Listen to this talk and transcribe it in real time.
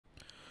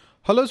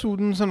Hello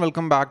students and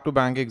welcome back to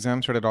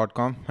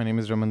bankexamstudy.com. My name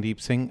is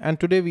Ramandeep Singh and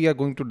today we are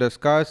going to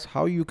discuss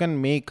how you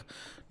can make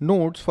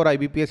notes for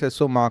IBPS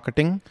SO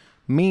Marketing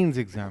Mains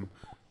exam.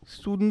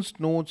 Students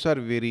notes are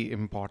very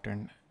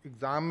important.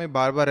 Exam में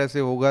बार-बार ऐसे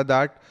होगा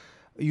that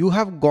you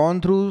have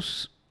gone through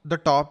the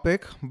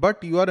topic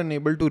but you are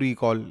unable to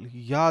recall.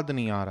 याद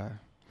नहीं आ रहा है.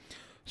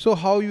 So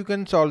how you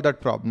can solve that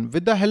problem?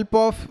 With the help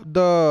of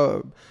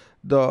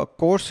the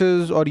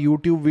courses or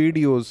YouTube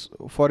videos.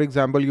 For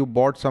example, you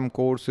bought some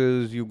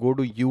courses, you go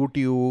to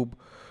YouTube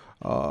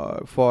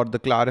for the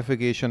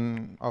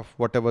clarification of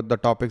whatever the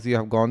topics you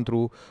have gone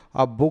through.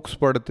 आप books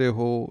पढ़ते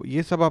हो,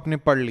 ये सब आपने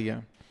पढ़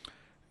लिया.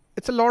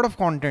 It's a lot of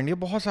content. ये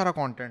बहुत सारा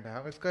content है.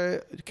 हम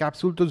इसका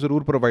capsule तो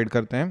ज़रूर provide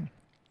करते हैं.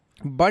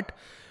 But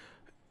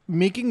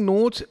making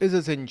notes is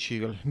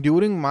essential.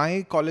 During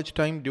my college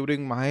time,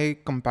 during my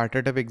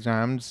competitive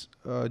exams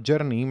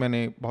journey,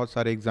 मैंने बहुत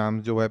सारे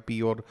exams जो है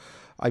P और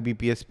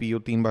IBPS PO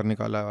 3 बार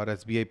निकाला है और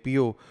SBI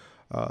PO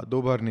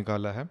 2 बार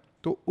निकाला है.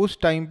 तो उस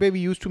टाइम पे we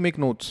used to make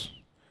notes.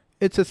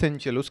 It's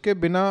essential. उसके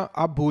बिना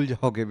आप भूल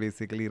जाओगे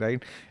basically,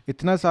 right?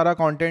 इतना सारा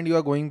content you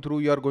are going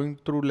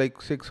through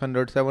like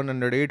 600,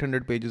 700,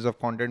 800 pages of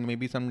content.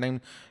 Maybe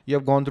sometimes you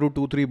have gone through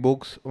 2-3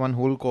 books, one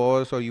whole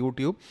course or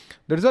YouTube.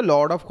 There's a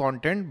lot of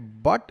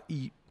content, but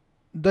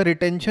the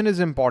retention is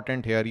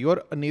important here. You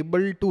are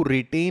unable to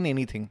retain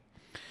anything.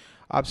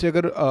 आपसे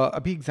अगर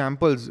अभी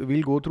examples,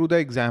 we'll go through the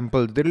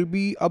examples. There will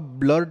be a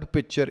blurred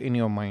picture in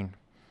your mind.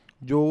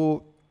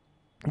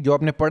 जो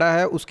आपने पढ़ा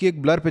है उसकी एक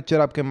blur picture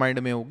आपके mind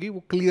में होगी,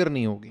 वो clear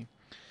नहीं होगी.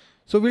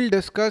 So we'll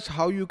discuss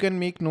how you can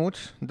make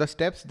notes, the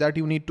steps that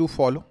you need to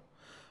follow.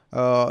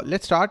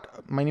 Let's start.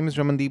 My name is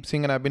Ramandeep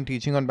Singh and I've been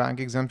teaching on bank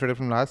exam study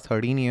from last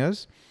 13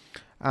 years.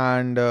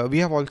 And we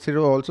have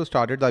also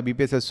started the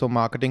IBPS SO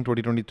Marketing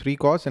 2023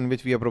 course in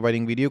which we are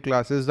providing video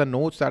classes, the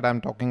notes that I'm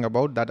talking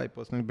about that I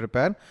personally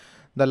prepare,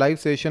 the live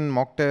session,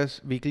 mock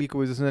tests, weekly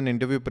quizzes and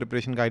interview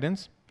preparation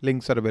guidance.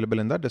 Links are available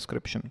in the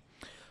description.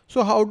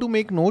 So how to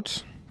make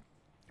notes?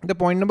 The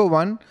point number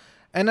 1,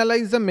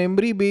 analyze the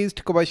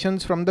memory-based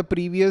questions from the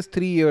previous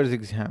 3 years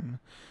exam.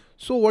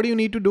 So what you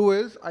need to do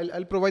is,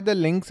 I'll provide the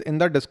links in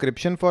the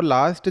description for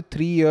last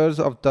 3 years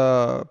of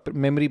the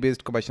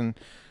memory-based question.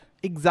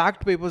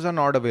 Exact papers are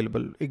not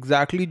available.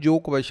 Exactly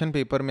जो question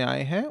paper में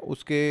आए हैं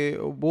उसके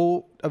वो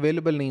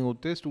available नहीं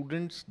होते.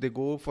 Students they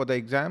go for the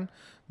exam,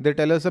 they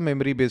tell us a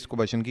memory based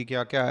question कि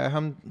क्या क्या है.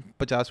 हम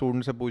 50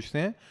 students से पूछते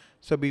हैं,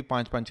 सभी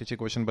 5-5, 6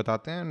 question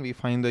बताते हैं and we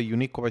find the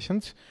unique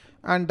questions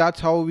and that's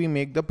how we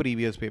make the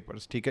previous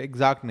papers. ठीक है,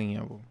 exact नहीं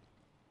है वो,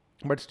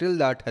 but still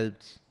that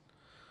helps.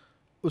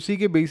 उसी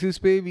के basis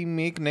पे we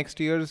make next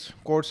year's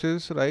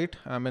courses, right?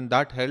 I mean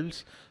that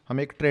helps.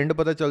 हमें एक ट्रेंड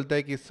पता चलता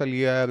है कि इस साल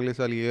ये है, अगले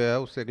साल ये है,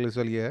 उससे अगले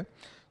साल ये है.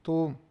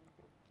 तो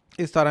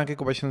इस तरह के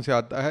क्वेश्चन से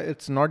आता है.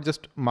 It's not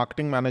just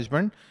marketing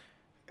management,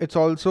 it's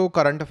also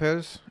current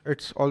affairs,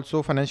 it's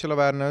also financial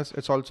awareness,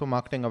 it's also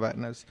marketing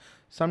awareness.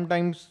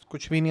 Sometimes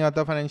कुछ भी नहीं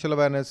आता फाइनेंशियल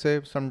अवेयरनेस से,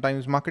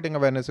 समटाइम्स मार्केटिंग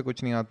अवेयरनेस से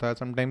कुछ नहीं आता है,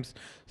 समटाइम्स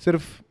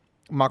सिर्फ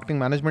मार्केटिंग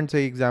मैनेजमेंट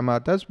से एग्जाम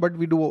आता है, but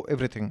we do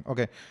everything.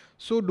 Okay,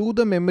 so do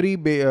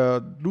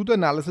the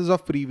analysis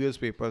of previous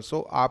paper.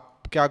 सो आप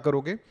क्या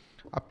करोगे,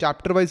 आप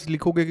चैप्टर वाइज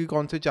लिखोगे कि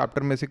कौन से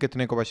चैप्टर में से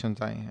कितने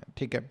क्वेश्चंस आए हैं.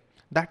 ठीक है,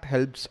 that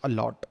helps a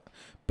lot.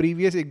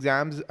 Previous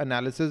exams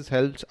analysis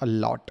helps a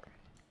lot.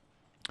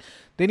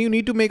 Then you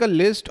need to make a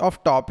list of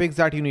topics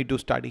that you need to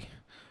study.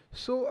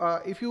 So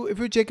if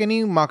you check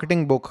any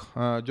marketing book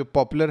जो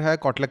popular है,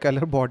 Kotler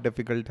कैलर बहुत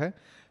difficult है,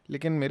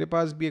 लेकिन मेरे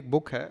पास भी एक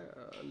book है,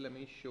 let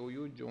me show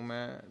you, जो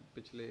मैं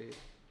पिछले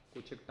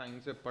कुछ एक टाइम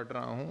से पढ़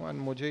रहा हूँ एंड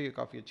मुझे ये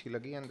काफ़ी अच्छी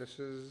लगी. And this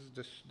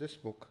is this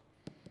book,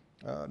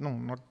 no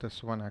not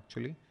this one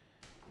actually,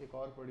 एक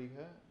और पढ़ी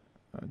है,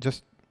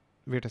 just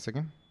wait a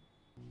second.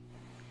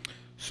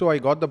 So I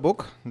got the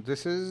book.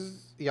 This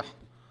is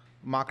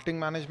Marketing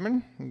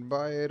Management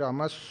by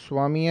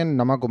Ramaswamy and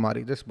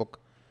Namakumari. This book.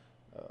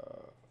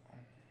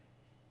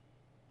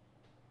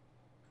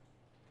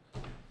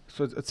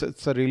 So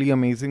it's a really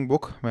amazing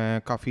book.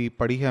 मैं काफ़ी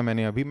पढ़ी है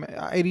मैंने अभी.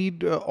 I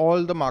read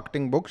all the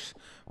marketing books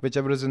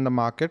whichever is in the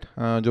market.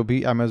 जो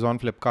भी Amazon,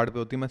 Flipkart पे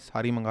होती है मैं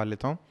सारी मंगा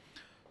लेता हूँ.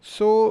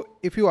 So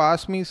if you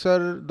ask me, sir,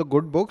 the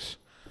good books.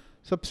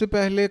 सबसे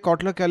पहले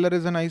Kotler कैलर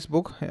is a nice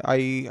book.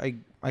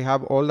 I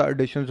have all the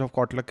editions of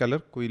Kotler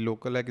कैलर. कोई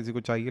लोकल है, किसी को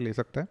चाहिए ले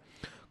सकता है.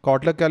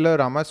 Kotler कैलर,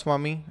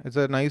 Ramaswamy is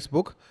a nice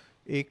book.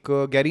 एक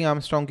गैरी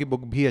आर्मस्ट्रॉन्ग की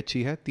बुक भी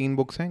अच्छी है. 3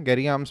 बुक्स हैं,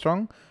 Gary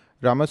Armstrong,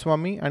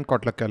 Ramaswamy and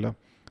Kotler कैलर.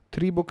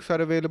 3 books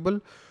are available.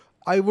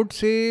 I would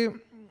say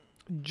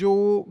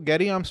जो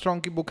गैरी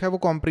आर्मस्ट्रॉन्ग की बुक है वो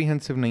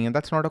कॉम्प्रीहेंसिव नहीं है.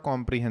 That's not a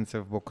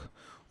comprehensive book.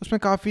 उसमें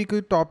काफ़ी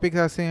कोई टॉपिक्स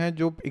ऐसे हैं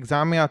जो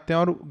एग्ज़ाम में आते हैं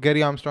और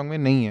गैरी आर्मस्ट्रॉन्ग में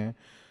नहीं है.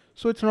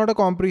 So it's not a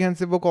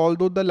comprehensive book,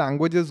 although the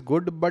language is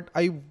good, but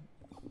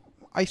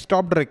I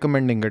stopped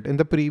recommending it. In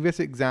the previous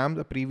exams,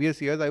 the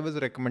previous years, I was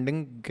recommending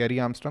Gary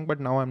Armstrong,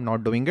 but now I'm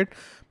not doing it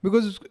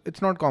because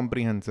it's not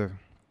comprehensive.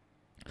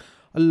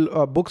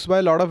 Books by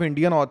a lot of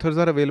Indian authors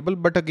are available,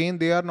 but again,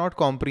 they are not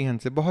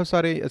comprehensive. बहुत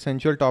सारे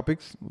essential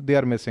topics they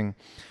are missing.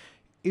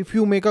 if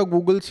you make a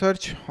Google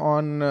search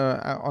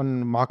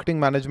on marketing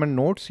management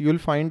notes, you'll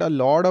find a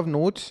lot of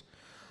notes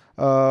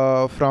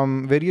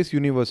from various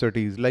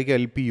universities like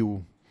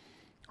LPU,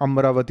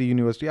 Amravati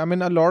University. I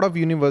mean, a lot of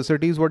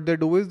universities, what they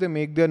do is they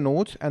make their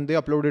notes and they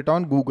upload it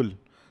on Google.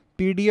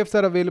 PDFs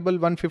are available,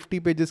 150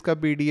 pages ka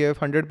PDF,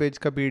 100 page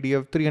ka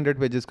PDF, 300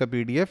 pages ka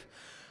PDF.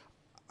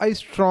 I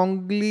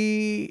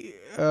strongly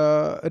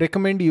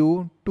recommend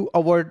you to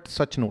avoid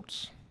such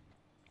notes.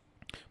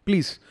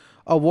 Please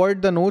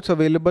avoid the notes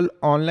available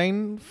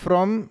online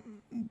from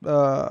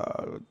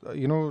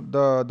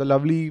the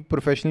lovely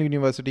professional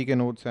university के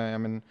notes हैं. I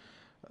mean,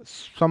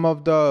 some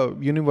of the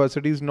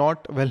universities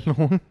not well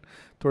known,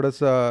 थोड़ा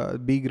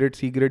सा B grade,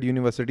 C grade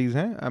universities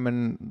हैं. I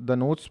mean, the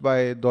notes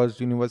by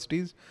those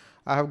universities,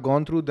 I have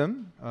gone through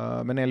them.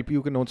 मैंने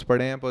LPU के notes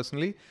पढ़े हैं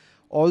personally.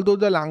 Although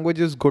the language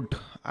is good,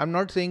 I'm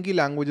not saying कि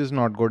language is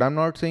not good. I'm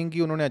not saying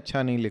कि उन्होंने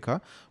अच्छा नहीं लिखा,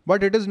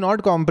 but it is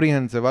not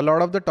comprehensive. A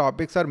lot of the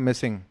topics are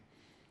missing.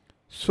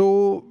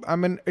 So, I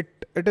mean,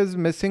 it is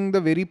missing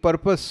the very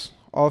purpose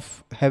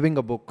of having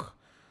a book.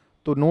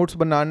 तो notes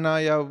बनाना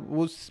या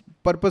वो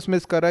purpose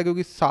miss कर रहा है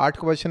क्योंकि 60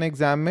 question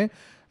exam में,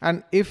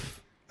 and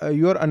if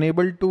you are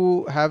unable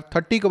to have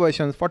 30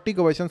 questions, 40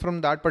 questions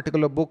from that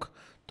particular book,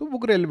 तो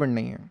book relevant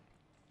नहीं है.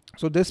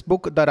 So this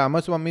book, the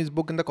Ramaswamy's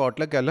book in the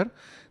Kotler Keller,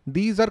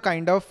 these are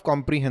kind of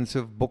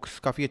comprehensive books.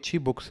 काफ़ी अच्छी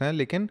books हैं,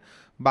 लेकिन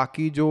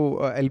बाकी जो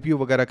LPU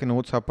वगैरह के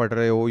notes आप पढ़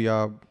रहे हो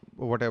या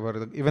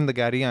whatever, even the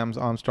Gary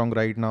Armstrong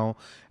right now,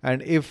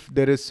 and if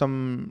there is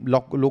some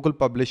local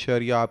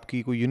publisher या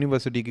आपकी कोई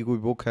university की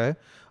कोई book है,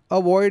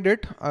 avoid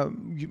it.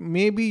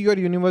 Maybe your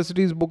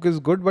university's book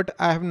is good, but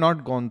I have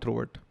not gone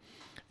through it.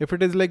 If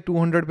it is like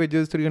 200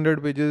 pages,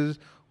 300 pages,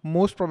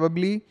 most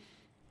probably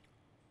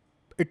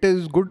it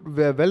is good,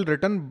 well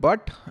written,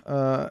 but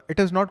it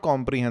is not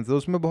comprehensive.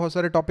 उसमें बहुत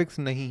सारे topics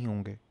नहीं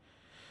होंगे.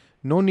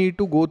 No need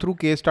to go through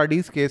case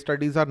studies. Case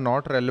studies are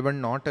not relevant,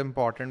 not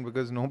important,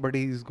 because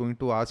nobody is going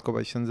to ask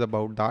questions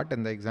about that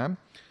in the exam.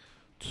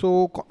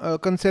 So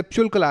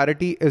conceptual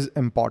clarity is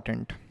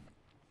important.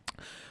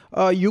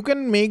 You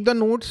can make the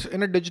notes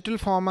in a digital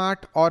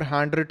format or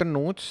handwritten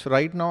notes.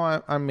 Right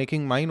now I'm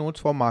making my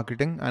notes for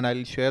marketing and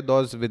I'll share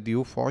those with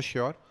you for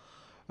sure.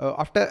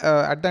 At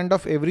the end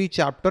of every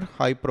chapter,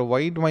 I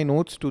provide my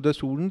notes to the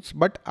students,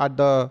 but at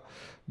the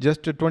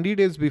just 20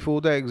 days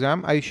before the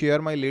exam, I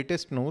share my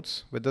latest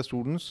notes with the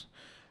students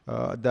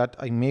that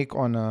I make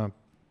I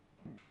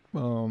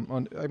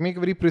make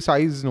very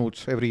precise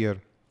notes every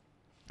year.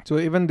 So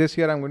even this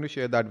year, I'm going to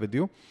share that with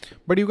you,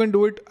 but you can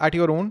do it at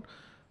your own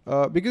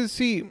because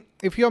see,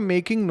 if you're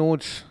making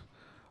notes,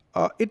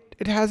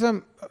 it has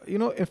a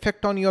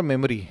effect on your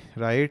memory,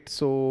 right?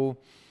 So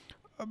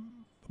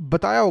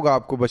बताया होगा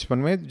आपको बचपन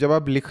में जब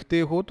आप लिखते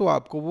हो तो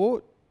आपको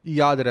वो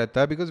याद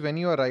रहता है because when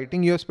you are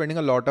writing you are spending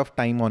a lot of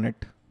time on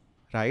it,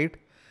 right?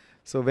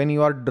 So when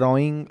you are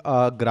drawing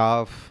a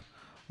graph,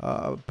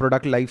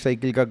 product life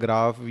cycle का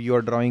graph, you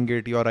are drawing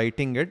it, you are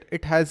writing it,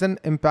 it has an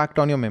impact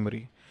on your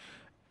memory.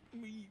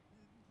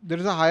 There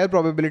is a higher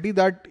probability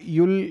that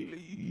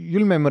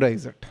you'll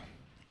memorize it.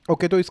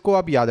 Okay, तो इसको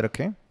आप याद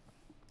रखें.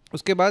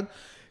 उसके बाद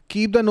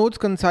keep the notes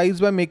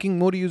concise by making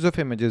more use of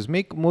images.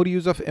 Make more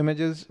use of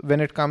images when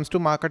it comes to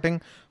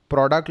marketing,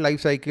 product life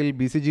cycle,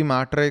 BCG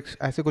matrix,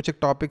 ऐसे कुछ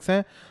topics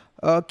हैं.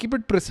 Keep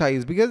it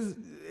precise because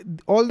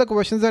all the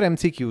questions are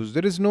MCQs.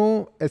 There is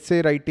no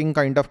essay writing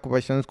kind of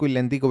questions. कोई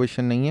lengthy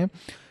question नहीं है.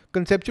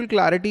 Conceptual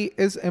clarity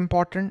is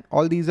important.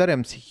 All these are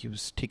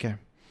MCQs. ठीक है.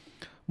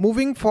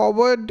 Moving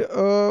forward,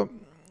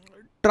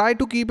 try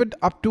to keep it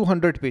up to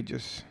 100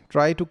 pages.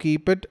 Try to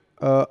keep it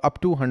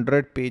up to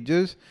 100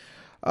 pages.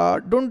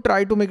 Don't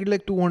try to make it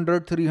like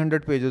 200,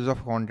 300 pages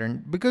of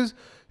content because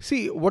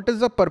see, what is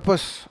the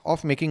purpose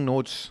of making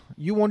notes?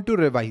 You want to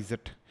revise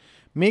it.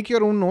 Make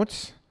your own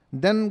notes,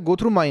 then go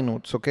through my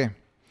notes, okay?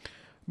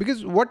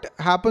 Because what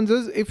happens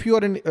is if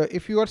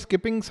you are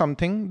skipping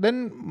something,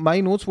 then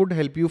my notes would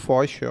help you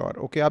for sure.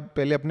 Okay, आप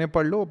पहले अपने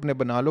पढ़ लो, अपने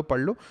बना लो, पढ़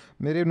लो.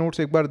 मेरे notes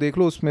एक बार देख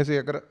लो, उसमें से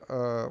अगर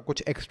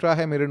कुछ extra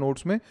है मेरे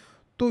notes में,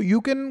 तो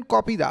you can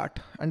copy that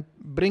and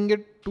bring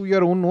it to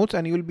your own notes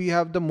and you will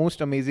have the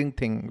most amazing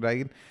thing,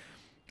 right?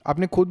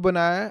 आपने खुद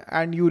बनाया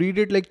and you read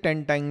it like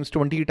 10 times,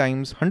 20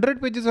 times, 100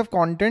 pages of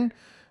content.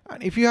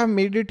 And if you have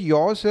made it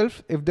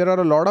yourself, if there are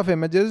a lot of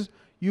images,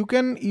 you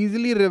can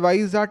easily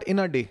revise that in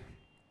a day.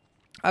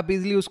 आप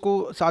easily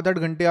उसको 7-8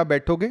 घंटे आप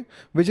बैठोगे,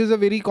 which is a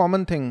very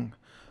common thing.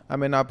 I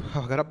mean, आप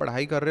अगर आप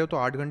पढ़ाई कर रहे हो तो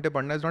 8 घंटे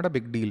पढ़ना is not a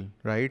big deal,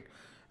 right?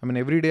 I mean,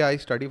 every day I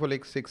study for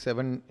like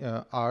 6-7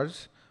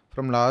 hours.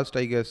 From last,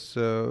 I guess,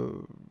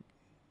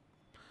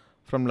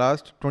 from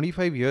last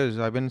 25 years,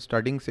 I've been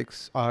studying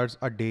 6 hours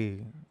a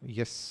day.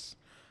 Yes.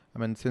 I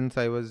mean, since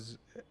I was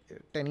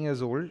 10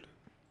 years old,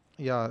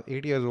 yeah,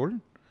 8 years old,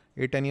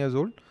 8-10 years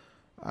old,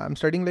 I'm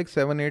studying like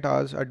 7-8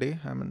 hours a day.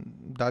 I mean,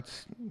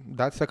 that's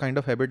the kind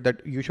of habit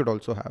that you should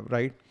also have,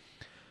 right?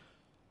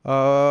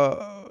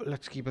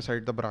 Let's keep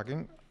aside the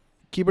bragging.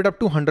 Keep it up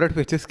to 100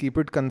 pages, keep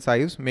it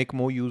concise, make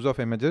more use of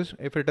images.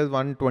 If it is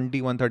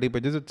 120, 130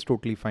 pages, it's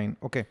totally fine.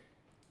 Okay.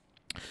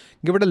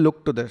 Give it a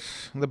look to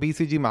this, the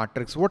BCG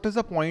matrix. What is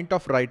the point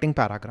of writing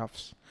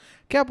paragraphs?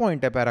 क्या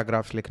point है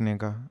paragraphs लिखने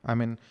का? I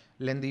mean,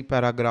 lengthy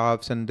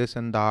paragraphs and this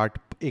and that.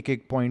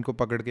 एक point को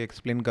पकड़ के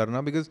explain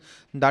करना, because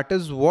that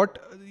is what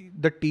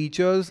the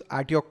teachers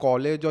at your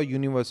college or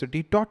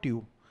university taught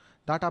you.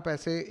 That आप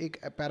ऐसे एक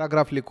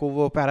paragraph लिखो,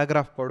 वो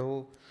paragraph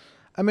पढ़ो.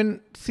 I mean,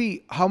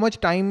 see how much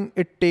time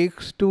it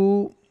takes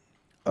to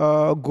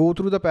go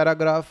through the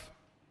paragraph.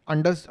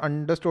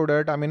 Understood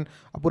it. I mean,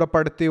 आप पूरा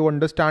पढ़ते हो,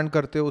 understand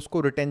करते हो,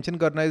 उसको retention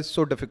करना is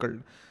so difficult.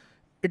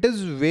 It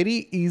is very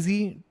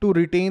easy to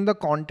retain the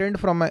content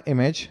from an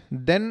image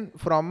than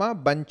from a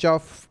bunch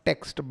of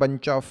text,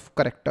 bunch of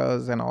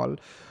characters and all.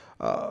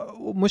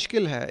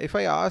 मुश्किल है. If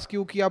I ask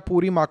you कि आप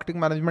पूरी marketing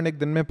management एक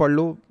दिन में पढ़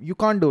लो, you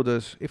can't do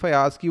this. If I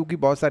ask you कि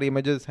बहुत सारे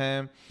images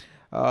हैं,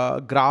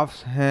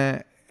 graphs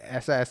हैं,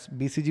 ऐसा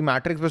BCG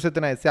matrix बस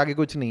इतना, इससे आगे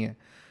कुछ नहीं है.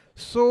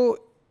 So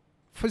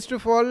फर्स्ट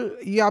ऑफ ऑल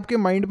ये आपके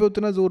माइंड पे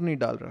उतना जोर नहीं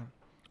डाल रहा.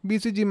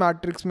 BCG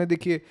मैट्रिक्स में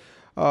देखिए,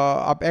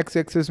 आप एक्स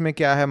एक्सिस में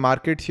क्या है,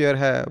 मार्केट शेयर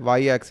है,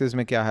 वाई एक्सिस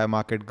में क्या है,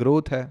 मार्केट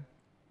ग्रोथ है,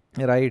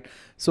 right.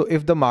 So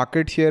if the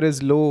market share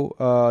is low,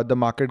 the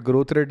market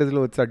growth rate is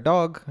low, it's a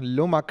dog.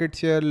 Low market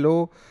share,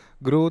 low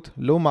growth,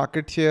 low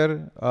market share,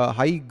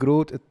 high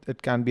growth,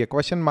 it can be a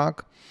question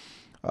mark.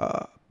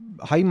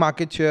 High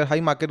market share,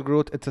 high market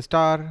growth, it's a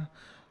star.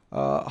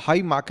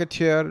 High market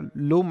share,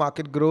 low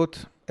market growth,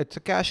 it's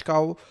a cash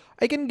cow.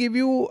 I can give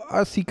you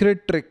a secret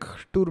trick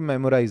to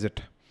memorize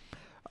it.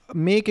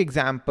 Make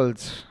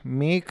examples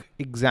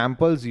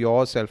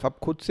yourself. आप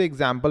खुद से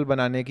example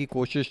बनाने की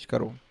कोशिश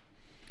करो.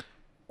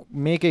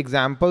 Make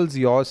examples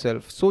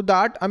yourself so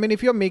that, I mean,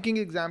 if you're making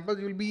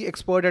examples, you'll be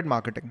expert at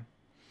marketing.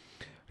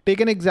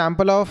 Take an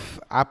example of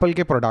Apple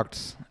के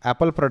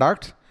Apple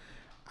products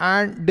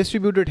and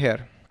distribute it here.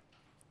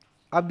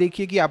 अब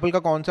देखिए कि एप्पल का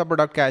कौन सा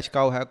प्रोडक्ट कैश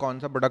काउ है, कौन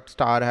सा प्रोडक्ट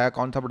स्टार है,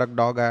 कौन सा प्रोडक्ट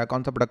डॉग है,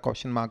 कौन सा प्रोडक्ट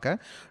क्वेश्चन मार्क है.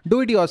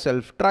 Do it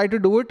yourself, try to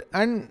do it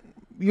and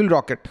you'll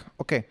rock it.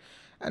 Okay,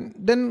 and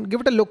then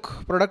give it a look.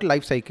 Product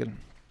life cycle.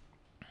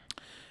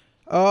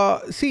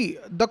 See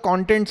the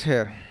contents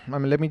here. I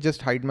mean, let me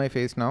just hide my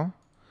face now.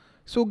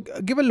 So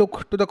give a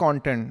look to the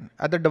content.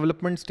 At the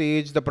development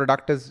stage, the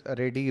product is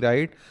ready,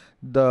 right?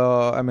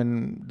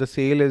 The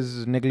sale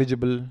is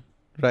negligible,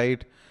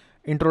 right?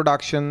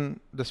 Introduction,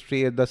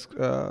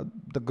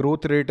 the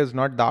growth rate is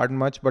not that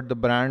much, but the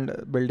brand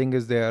building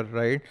is there,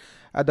 right?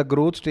 At the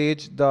growth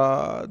stage,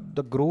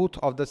 the growth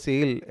of the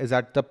sale is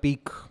at the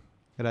peak,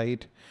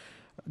 right?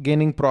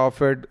 Gaining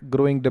profit,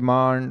 growing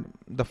demand,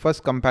 the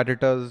first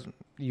competitors,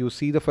 you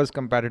see the first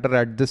competitor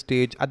at this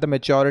stage. At the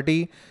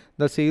maturity,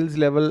 the sales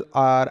level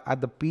are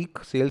at the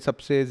peak. Sales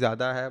सबसे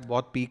ज़्यादा है,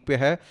 बहुत peak पे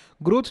है.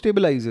 Growth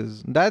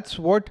stabilizes. That's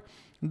what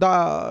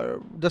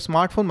the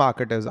smartphone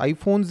market is.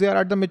 iPhones, they are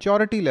at the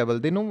maturity level.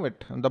 They know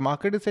it. The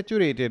market is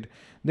saturated.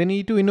 They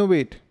need to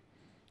innovate.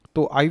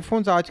 तो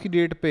iPhones आज की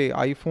date पे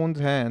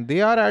iPhones हैं,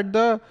 they are at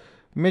the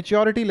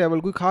maturity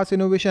level. कोई खास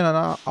innovation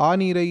आ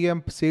नहीं रही है.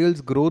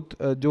 Sales growth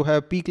जो है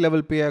peak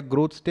level पे है,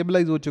 growth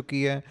stabilize हो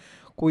चुकी है,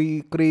 कोई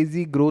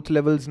crazy growth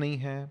levels नहीं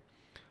है.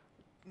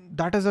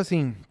 That is the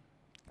scene.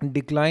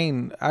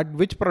 Decline at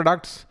which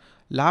products?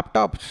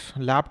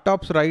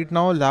 Laptops right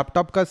now,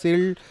 laptop का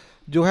sale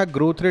जो है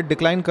ग्रोथ रेट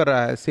डिक्लाइन कर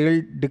रहा है,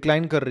 सेल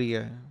डिक्लाइन कर रही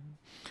है.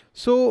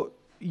 So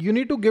you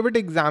need to give it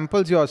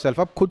examples yourself.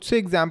 आप खुद से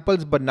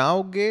एग्जाम्पल्स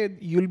बनाओगे,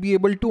 you will be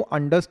able to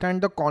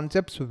understand the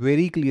concepts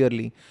very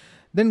clearly.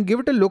 Then give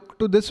it a look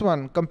to this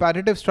one,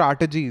 comparative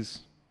strategies.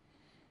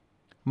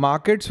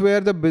 Markets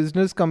where the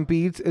business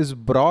competes is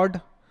broad,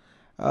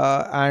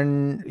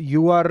 and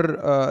you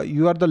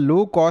are the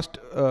low cost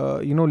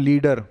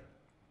leader.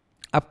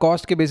 आप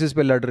cost के basis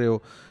पे लड़ रहे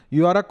हो,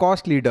 you are a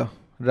cost leader,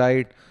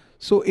 right?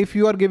 So if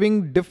you are giving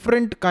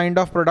different kind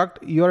of product,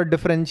 you are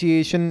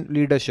differentiation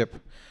leadership.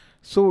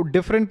 So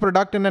different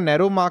product in a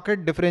narrow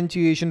market,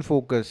 differentiation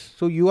focus.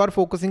 So you are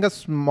focusing a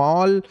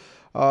small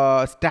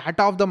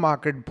stat of the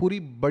market. पूरी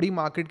बड़ी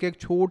market के एक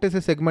छोटे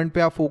से segment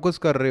पे आप focus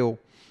कर रहे हो.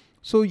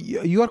 So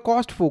you are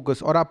cost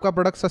focus और आपका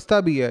product सस्ता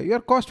भी है. You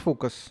are cost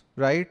focus,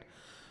 right?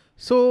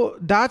 So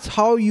that's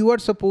how you are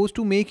supposed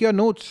to make your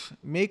notes.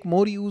 Make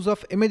more use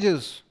of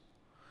images.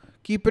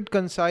 Keep it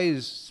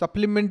concise,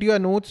 supplement your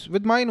notes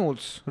with my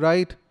notes,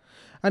 right?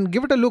 And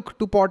give it a look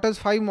to Potter's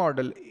 5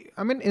 model.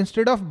 I mean,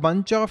 instead of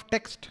bunch of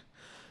text,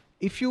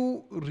 if you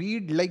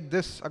read like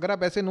this, अगर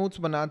आप ऐसे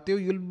notes बनाते हो,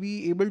 you'll be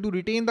able to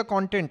retain the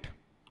content.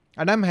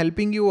 And I'm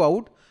helping you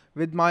out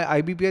with my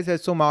IBPS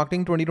SO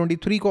Marketing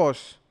 2023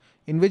 course,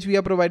 in which we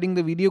are providing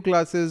the video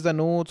classes, the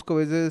notes,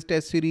 quizzes,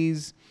 test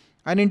series,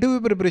 and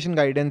interview preparation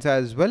guidance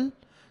as well.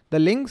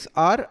 The links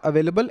are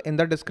available in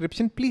the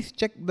description. Please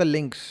check the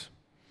links.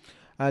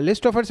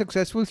 List of our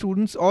successful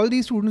students. All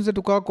these students that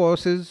took our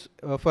courses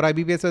for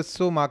IBPS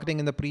SO Marketing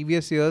in the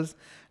previous years,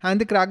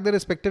 and they cracked their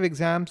respective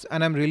exams,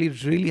 and I'm really,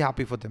 really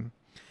happy for them.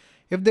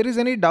 If there is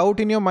any doubt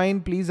in your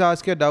mind, please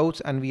ask your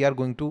doubts and we are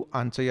going to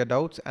answer your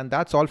doubts. And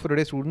that's all for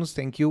today, students.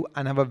 Thank you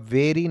and have a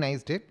very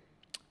nice day.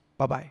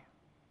 Bye-bye.